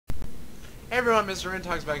Hey everyone, Mr.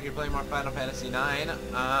 Rintox back here playing more Final Fantasy IX.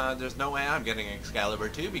 There's no way I'm getting Excalibur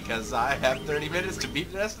 2 because I have 30 minutes to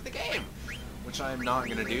beat the rest of the game, which I'm not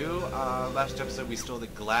going to do. Last episode we stole the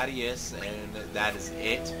Gladius, and that is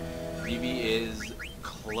it. Vivi is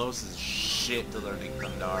close as shit to learning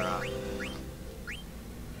Thundara.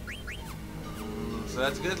 So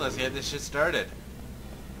that's good, let's get this shit started.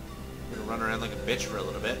 I'm going to run around like a bitch for a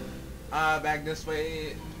little bit. Back this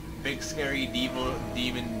way, big scary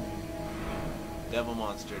devil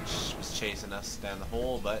monster was chasing us down the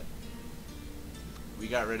hole, but we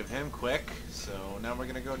got rid of him quick, so now we're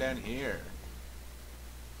gonna go down here.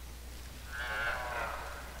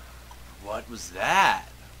 What was that?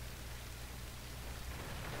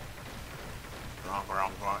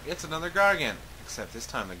 It's another Gargant, except this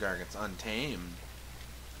time the Gargant's untamed.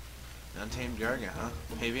 Untamed Gargant, huh?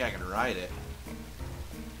 Maybe I can ride it.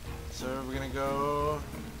 So we're gonna go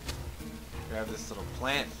grab this little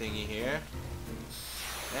plant thingy here.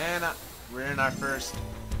 And we're in our first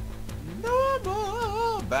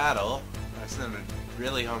normal battle. That sounded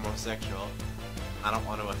really homosexual. I don't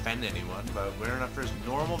want to offend anyone, but we're in our first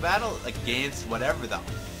normal battle against whatever the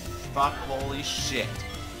fuck. Holy shit.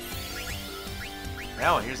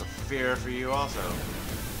 Well, here's a fear for you also.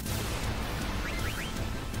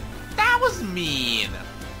 That was mean!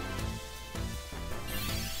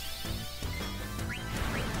 I'm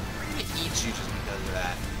gonna eat you just because of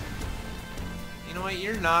that. You know what?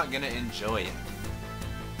 You're not gonna enjoy it.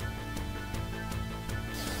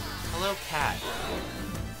 Hello, cat.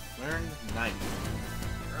 Learn knife.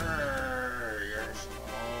 You're so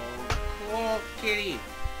cool, kitty.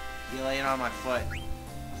 You laying on my foot.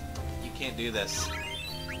 You can't do this.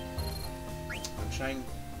 I'm trying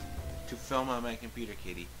to film on my computer,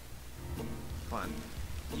 kitty. Fun.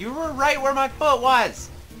 You were right where my foot was.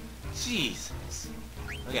 Jesus.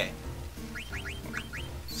 Okay.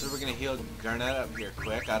 So we're gonna heal Garnet up here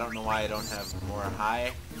quick. I don't know why I don't have more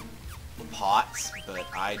high pots, but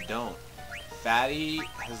I don't. Fatty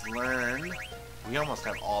has learned, we almost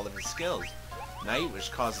have all of his skills. Night,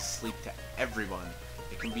 which causes sleep to everyone.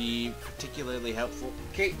 It can be particularly helpful.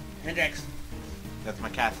 Okay, Hendrix. That's my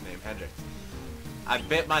cat's name, Hendrix. I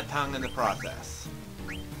bit my tongue in the process.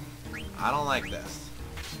 I don't like this.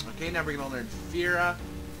 Okay, now we're gonna learn Fira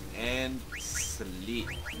and Sleep.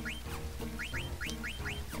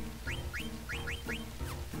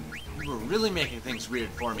 You were really making things weird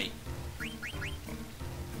for me.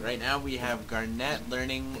 Right now we have Garnet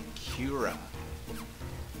learning Cura.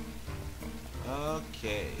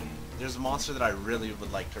 Okay. There's a monster that I really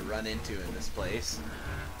would like to run into in this place.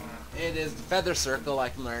 It is the Feather Circle. I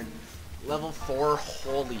can learn level 4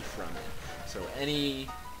 Holy from it. So any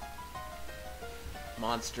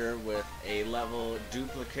monster with a level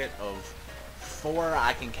duplicate of 4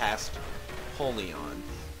 I can cast Holy on.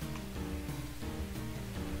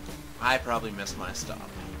 I probably missed my stop.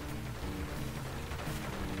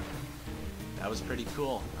 That was pretty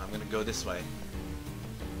cool. I'm gonna go this way.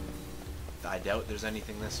 I doubt there's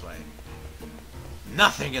anything this way.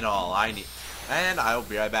 Nothing at all. And I'll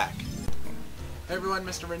be right back. Hey everyone,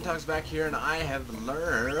 Mr. Rintox back here, and I have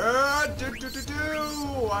learned.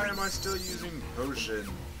 Why am I still using potions?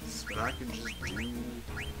 But I can just do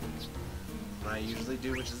what I usually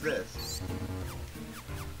do, which is this.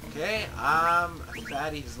 Okay,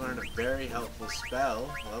 Fatty has learned a very helpful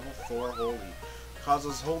spell, level 4 Holy.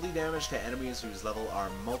 Causes holy damage to enemies whose level are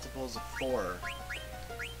multiples of 4.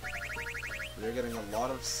 We're getting a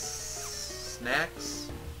lot of snacks,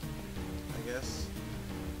 I guess,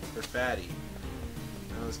 for Fatty.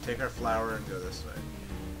 Now let's take our flower and go this way.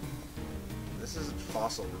 This isn't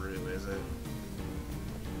Fossil Room, is it?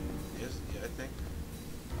 Yeah, I think.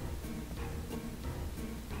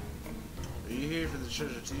 Are you here for the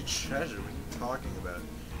treasure? Treasure? What are you talking about?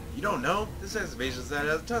 You don't know? This excavation site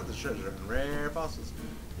has tons of treasure and rare fossils.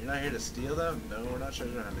 You're not here to steal them? No, we're not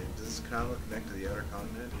treasure hunting. Does this tunnel connect to the outer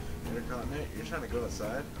continent? Outer continent? You're trying to go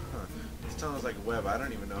outside? Huh. This tunnel's like a web. I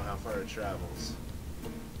don't even know how far it travels.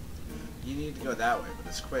 You need to go that way, but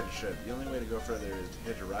it's quite a trip. The only way to go further is to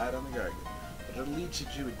hitch a ride on the Gargant. But it'll lead you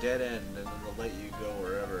to a dead end, and it'll let you go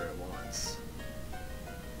wherever it wants.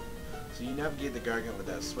 So you navigate the Gargant with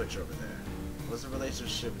that switch over there. What's the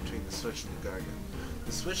relationship between the switch and the Gargant?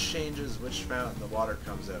 The switch changes which fountain the water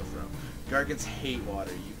comes out from. Gargants hate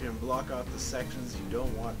water. You can block off the sections you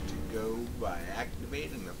don't want to go by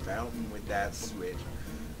activating the fountain with that switch.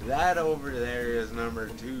 That over there is number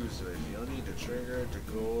 2 switch. You'll need to trigger it to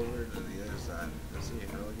go over to the other side. Let's see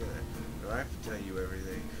how we get there. Do I have to tell you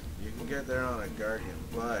everything? You can get there on a Gargant,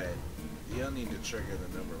 but you'll need to trigger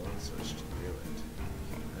the number 1 switch to do it.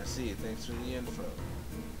 I see. Thanks for the info.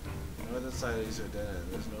 No other side leads to a dead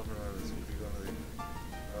end. There's no permanence. If you go to the...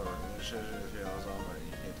 Oh, the treasure is $3 online.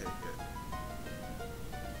 You can't take it.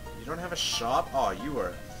 You don't have a shop? Oh, you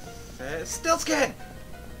are fat. Stiltskin!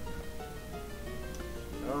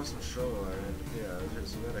 Oh, some trouble. Yeah,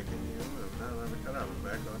 there's what I can use. I'm not cut out. I'm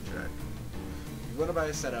back on track. You want to buy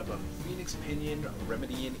a setup of Phoenix Pinion,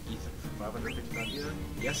 Remedy, and Ether for 555 yen?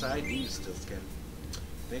 Yes, I do, Stiltskin.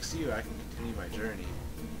 Thanks to you, I can continue my journey.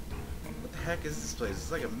 What the heck is this place?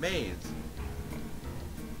 It's like a maze.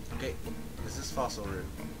 Okay, is this fossil root?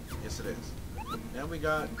 Yes, it is. Now we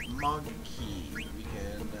got Mog Key. We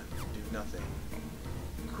can do nothing.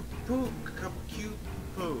 Kupu.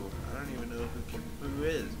 I don't even know who Kupu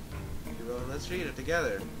is. Okay, well, let's read it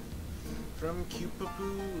together. From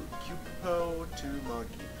Kupo to Mog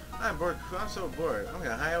Key. I'm bored. I'm so bored. I'm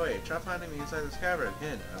gonna hide away. Try finding me inside this cavern.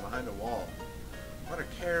 Hint, I'm behind a wall. What a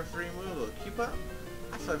carefree move. Keep up.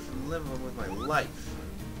 I fled from living with my life.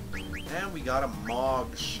 And we got a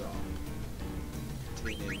Mog shop.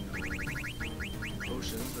 Containing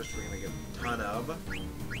potions, which we're gonna get a ton of.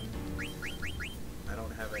 I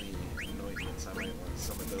don't have any anointments. I might want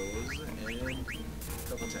some of those. And a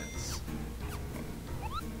couple tents.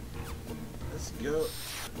 Let's go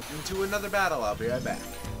into another battle. I'll be right back.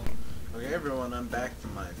 Okay, everyone, I'm back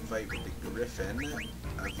from my fight with the Griffin.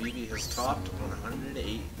 Vivi has topped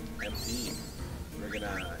 108 MP. We're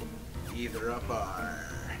gonna either up our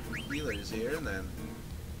healers here and then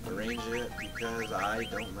arrange it because I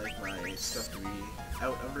don't like my stuff to be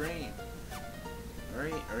out of range.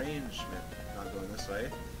 Alright, arrangement. Not going this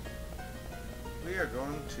way. We are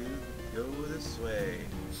going to go this way.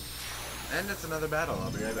 And it's another battle.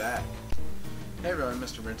 I'll be right back. Hey everyone,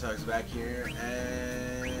 Mr. Brintog's back here,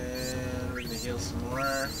 and we're gonna heal some more,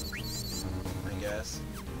 I guess.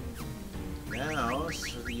 Now,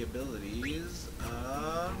 for the abilities,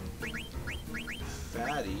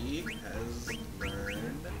 Fatty has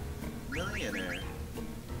learned Millionaire.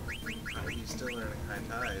 He's still learning High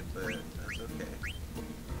Tide, but that's okay.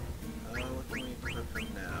 What can we equip him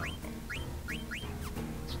now?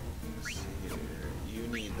 Let's see here. You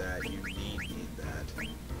need that. You need that.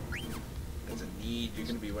 That's a need. You're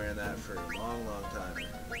going to be wearing that for a long, long time.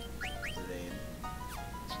 Zidane.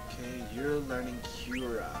 Okay, you're learning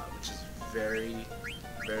Cura, which is very,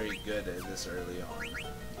 very good at this early on.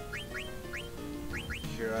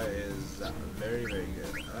 Cura is very, very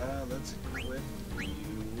good. Let's equip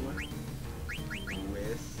you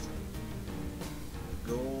with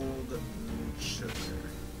gold sugar.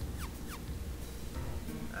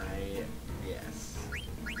 Yes.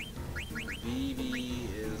 Vivi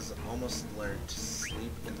is almost learned to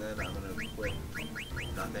sleep, and then I'm gonna equip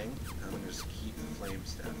nothing. I'm gonna just keep the flame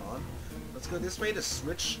staff on. Let's go this way to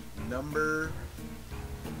switch number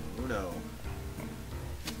Uno.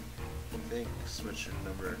 I think switch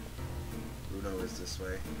number Uno is this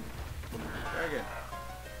way. Dragon.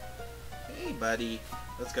 Hey, buddy.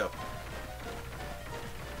 Let's go.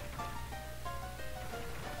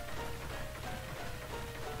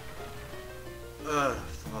 Ugh,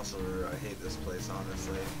 also, I hate this place,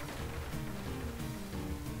 honestly.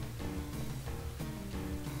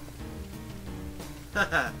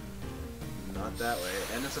 Haha. Not that way.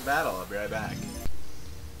 And it's a battle. I'll be right back.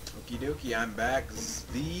 Okie dokie, I'm back.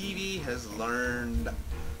 Vivi has learned,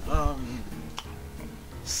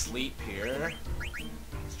 sleep here.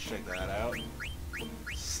 Let's check that out.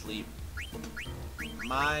 Sleep.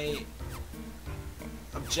 My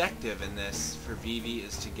objective in this for Vivi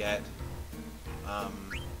is to get,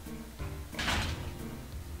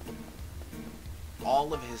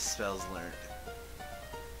 all of his spells learned.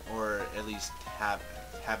 Or at least have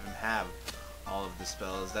him have all of the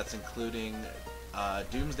spells. That's including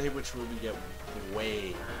Doomsday, which we get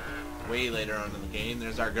way later on in the game.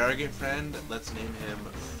 There's our Gargant friend. Let's name him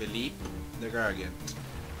Philippe the Gargant.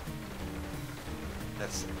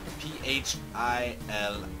 That's P-H-I-L-I-P-E.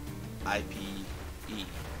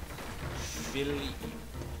 Philippe.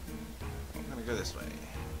 I'm gonna go this way.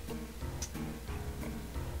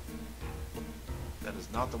 That is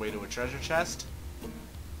not the way to a treasure chest.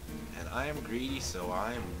 And I am greedy, so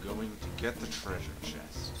I am going to get the treasure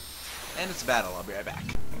chest. And it's a battle. I'll be right back.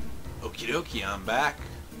 Okie dokie, I'm back.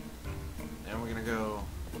 And we're gonna go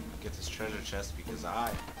get this treasure chest because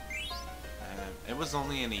it was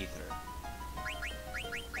only an ether.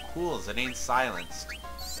 Cool, it ain't silenced.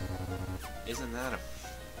 Isn't that a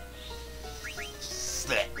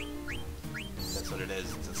slick? That's what it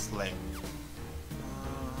is. It's a slick.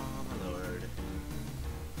 Oh my lord.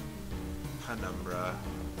 Penumbra.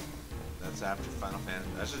 That's after Final Fantasy.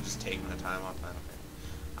 I should just take my time off Final Fantasy.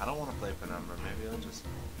 I don't want to play Penumbra. Maybe I'll just...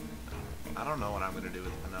 I don't know what I'm going to do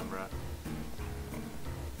with Penumbra.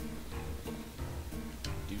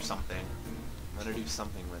 something. I'm gonna do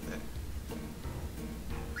something with it.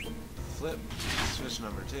 Flip switch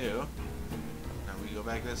number 2, and we go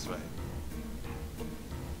back this way.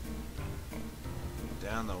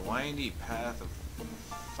 Down the windy path of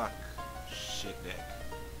fuck shit dick.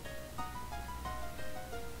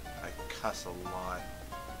 I cuss a lot.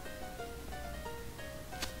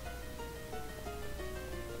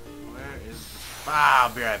 Where is the... Ah,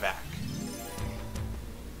 I'll be right back.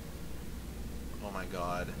 Oh my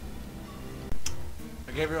god.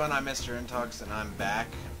 Okay everyone, I'm Mr. Intox and I'm back.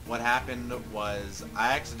 What happened was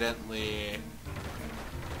I accidentally...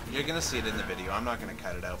 You're gonna see it in the video, I'm not gonna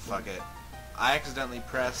cut it out, fuck it. I accidentally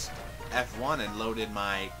pressed F1 and loaded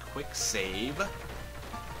my quick save,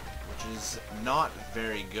 which is not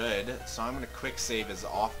very good, so I'm gonna quick save as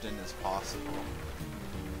often as possible.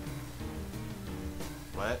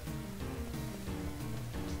 What?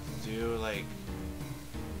 Do like...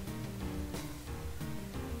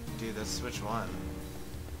 Dude, let's switch one.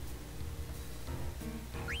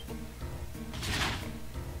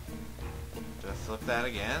 Do I flip that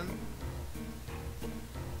again?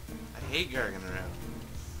 I hate Gargan around.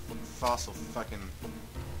 Fossil fucking...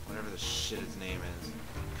 whatever the shit his name is.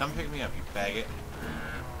 Come pick me up, you faggot.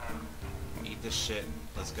 Eat this shit.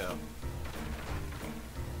 Let's go.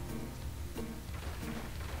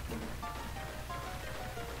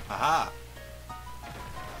 Aha!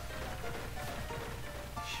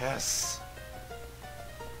 Yes!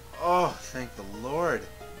 Oh, thank the Lord!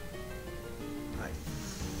 I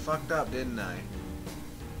fucked up, didn't I?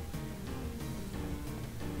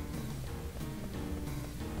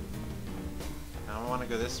 I don't want to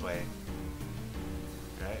go this way.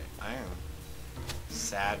 Right? I am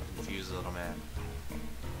sad, confused little man.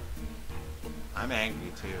 I'm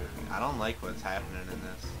angry too. I don't like what's happening in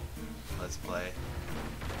this Let's Play.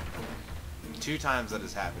 2 times that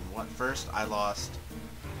has happened. First, I lost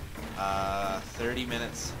 30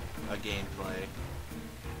 minutes of gameplay.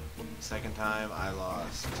 Second time, I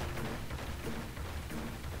lost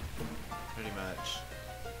pretty much.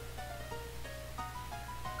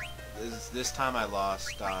 This time I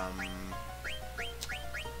lost, I'm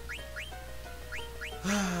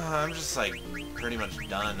just like pretty much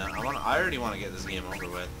done. I already want to get this game over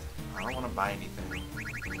with. I don't want to buy anything,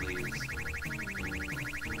 please.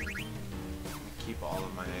 Keep all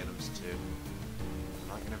of my items too. I'm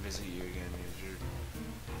not gonna visit you again, you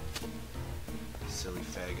silly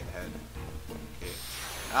faggot head. Okay,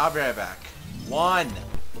 I'll be right back. 1.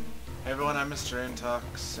 Hey everyone, I'm Mr.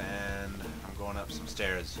 Intox, and I'm going up some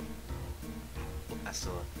stairs. I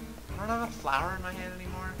don't have a flower in my hand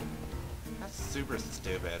anymore. That's super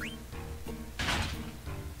stupid. What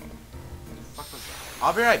the fuck was that?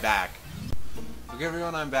 I'll be right back. Okay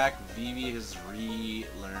everyone, I'm back. Vivi has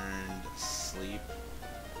relearned sleep.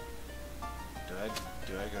 Do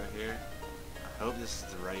I go here? I hope this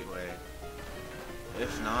is the right way.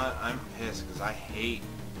 If not, I'm pissed because I hate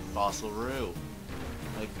Fossil Roo.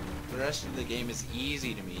 Like, the rest of the game is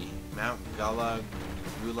easy to me. Mount Gulag,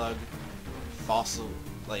 Fossil,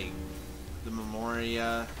 like, the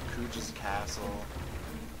Memoria, Kuja's Castle.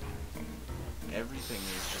 Everything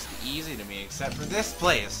is just easy to me except for this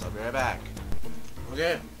place. I'll be right back.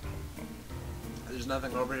 Okay. There's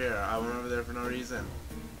nothing over here. I went over there for no reason.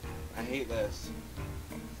 I hate this.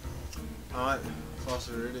 I want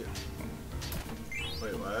Fossil Roo.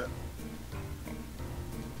 Wait, what?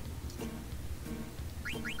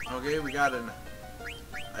 Okay, we got an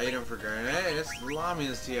item for Garnet. It's the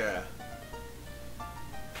Lamia's tiara.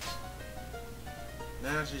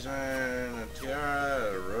 Now she's wearing a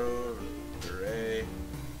tiara, a robe, a beret.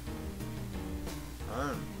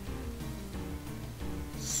 I'm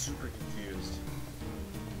super confused.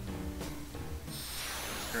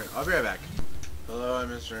 I'll be right back. Hello, I'm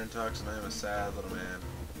Mr. Intox, and I am a sad little man.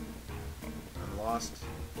 I'm lost.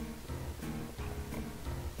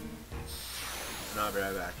 And I'll be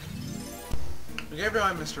right back. Okay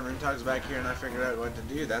everyone, Mr. Intox back here, and I figured out what to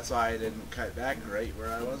do. That's why I didn't cut back right where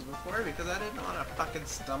I was before, because I didn't want to fucking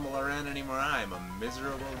stumble around anymore. I'm a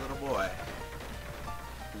miserable little boy.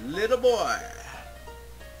 Little boy!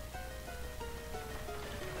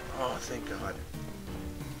 Oh, thank God.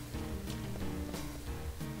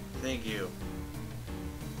 Thank you.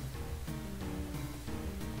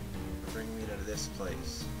 For bringing me to this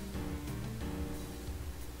place.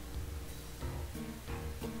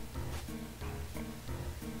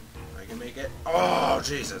 I can make it. Oh,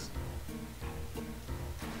 Jesus!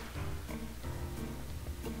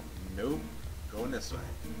 Nope. Going this way.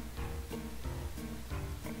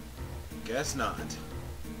 Guess not.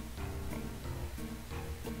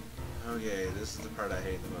 Okay, this is the part I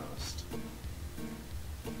hate the most.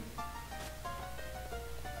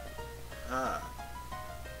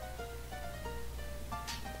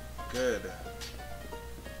 good.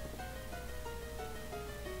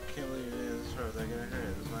 Can't believe it is as far as I get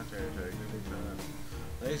hurt. This is my territory. Good big fun.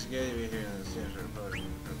 Thanks again to be here in the stand for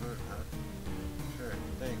reporting. Huh? Sure.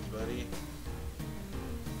 Thanks, buddy.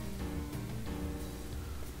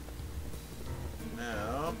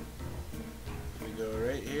 Now, if we go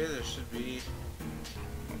right here, there should be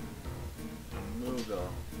a Moogle.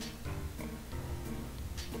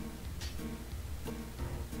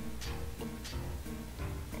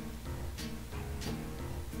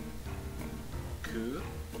 Cool.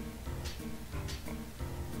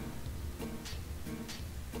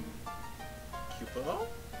 Cupo?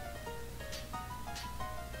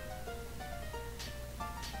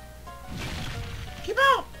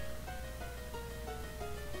 Cupo!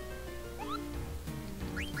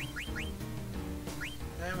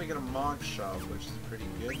 And we get a Mog Shop, which is pretty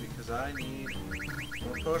good because I need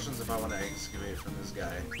more potions if I want to excavate from this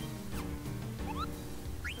guy.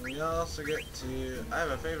 And we also get to... I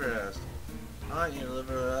have a favor asked. I want you to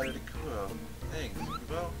deliver a letter to Kupo. Thanks,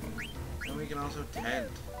 Kupo. And we can also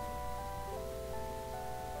tent.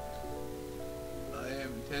 I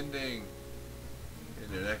am tending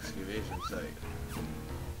in an excavation site.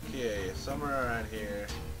 Okay, somewhere around here.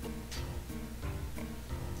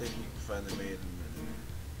 I think you can find the maiden.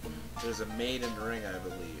 There's a maiden ring, I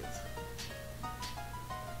believe.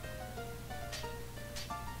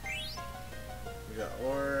 We got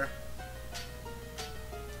ore.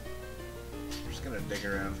 I'm just gonna dig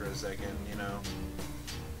around for a second, you know.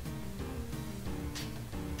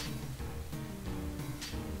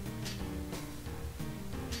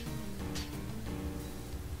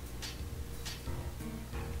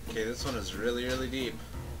 Okay, this one is really, really deep.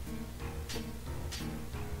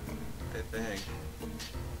 I think.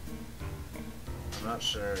 I'm not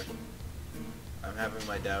sure. I'm having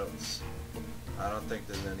my doubts. I don't think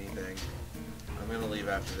there's anything. I'm gonna leave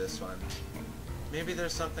after this one. Maybe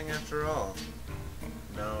there's something after all.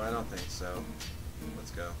 No, I don't think so.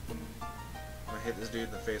 Let's go. I'm gonna hit this dude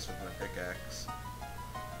in the face with my pickaxe.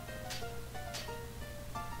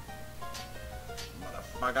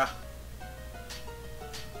 Motherfucker.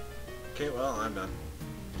 Okay, well, I'm done.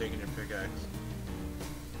 Taking your pickaxe.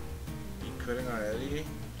 You quitting already?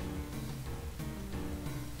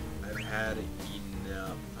 I've had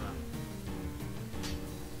enough.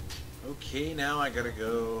 Okay, now I gotta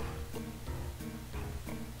go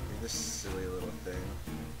do this silly little thing.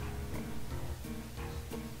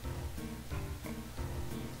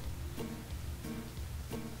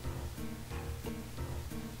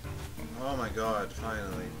 Oh my god,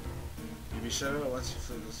 finally. You be shut out once you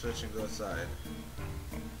flip the switch and go outside.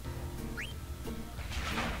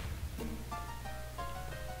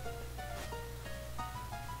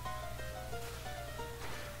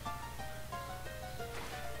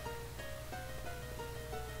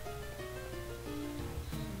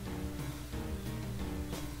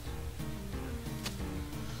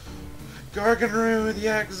 Garganroo, the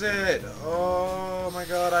exit! Oh my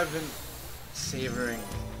god, I've been savoring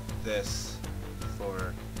this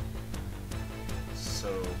for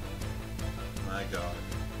so... my god.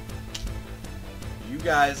 You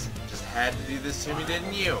guys just had to do this to me,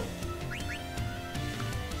 didn't you?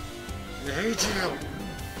 I hate you!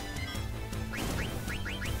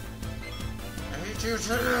 I hate you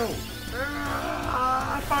too!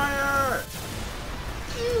 Ah, fire!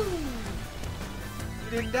 Phew! You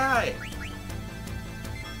didn't die!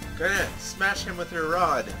 Gonna smash him with your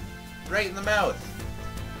rod. Right in the mouth.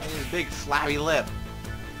 And his big flabby lip.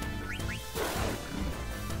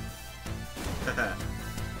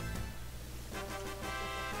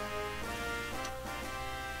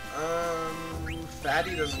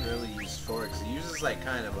 Fatty doesn't really use forks. He uses like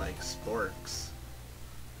kind of like sporks.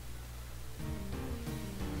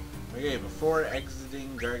 Okay, before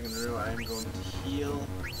exiting Garganroo, I'm going to heal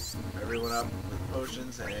everyone up with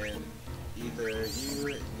potions and either you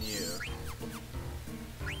and you.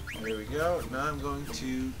 There we go. Now I'm going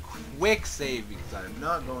to quick save because I'm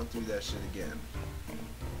not going through that shit again.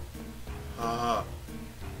 Haha.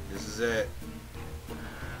 This is it.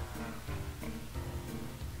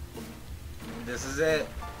 This is it.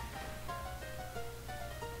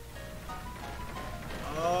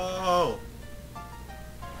 Oh.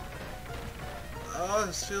 Oh,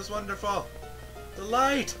 this feels wonderful. The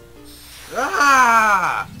light.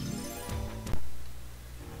 Ah!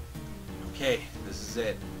 Okay, this is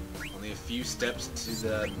it. Only a few steps to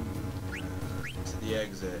the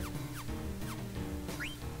exit.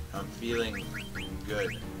 I'm feeling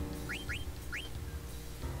good.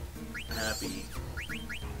 Happy.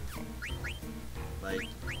 Like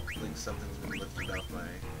something's been lifted off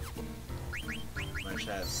my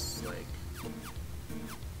chest, like.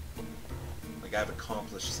 Like I've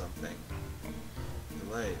accomplished something.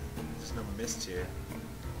 Delay. There's no mist here.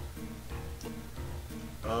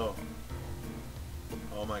 Oh.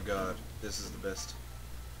 Oh my god. This is the best.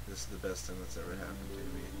 This is the best thing that's ever happened to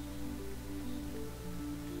me.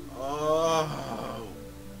 Oh.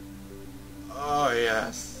 Oh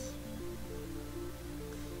yes.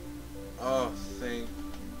 Oh, thank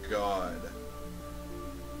God.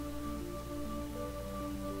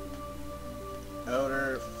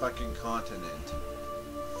 Outer fucking continent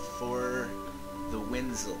for the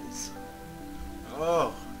Winzels.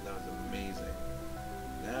 Oh, that was amazing.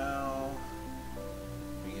 Now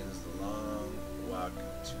begins the long walk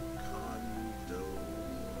to Condo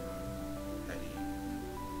Petty.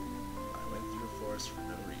 I went through forest for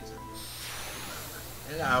no reason,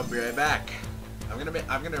 and I'll be right back. I'm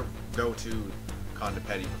gonna go to Condo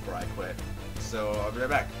Petty before I quit, so I'll be right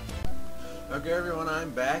back. Okay, everyone, I'm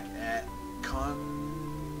back at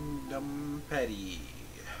Condom Petty.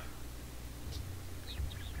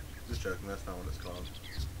 Just joking, that's not what it's called.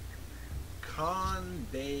 Conde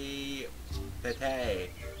Pete.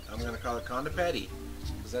 I'm gonna call it Condo Petty,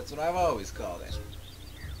 because that's what I've always called it.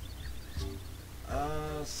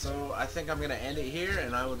 So I think I'm gonna end it here,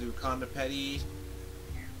 and I will do Condo Petty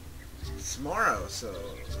tomorrow. So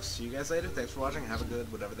see you guys later. Thanks for watching. Have a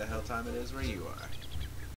good whatever the hell time it is where you are.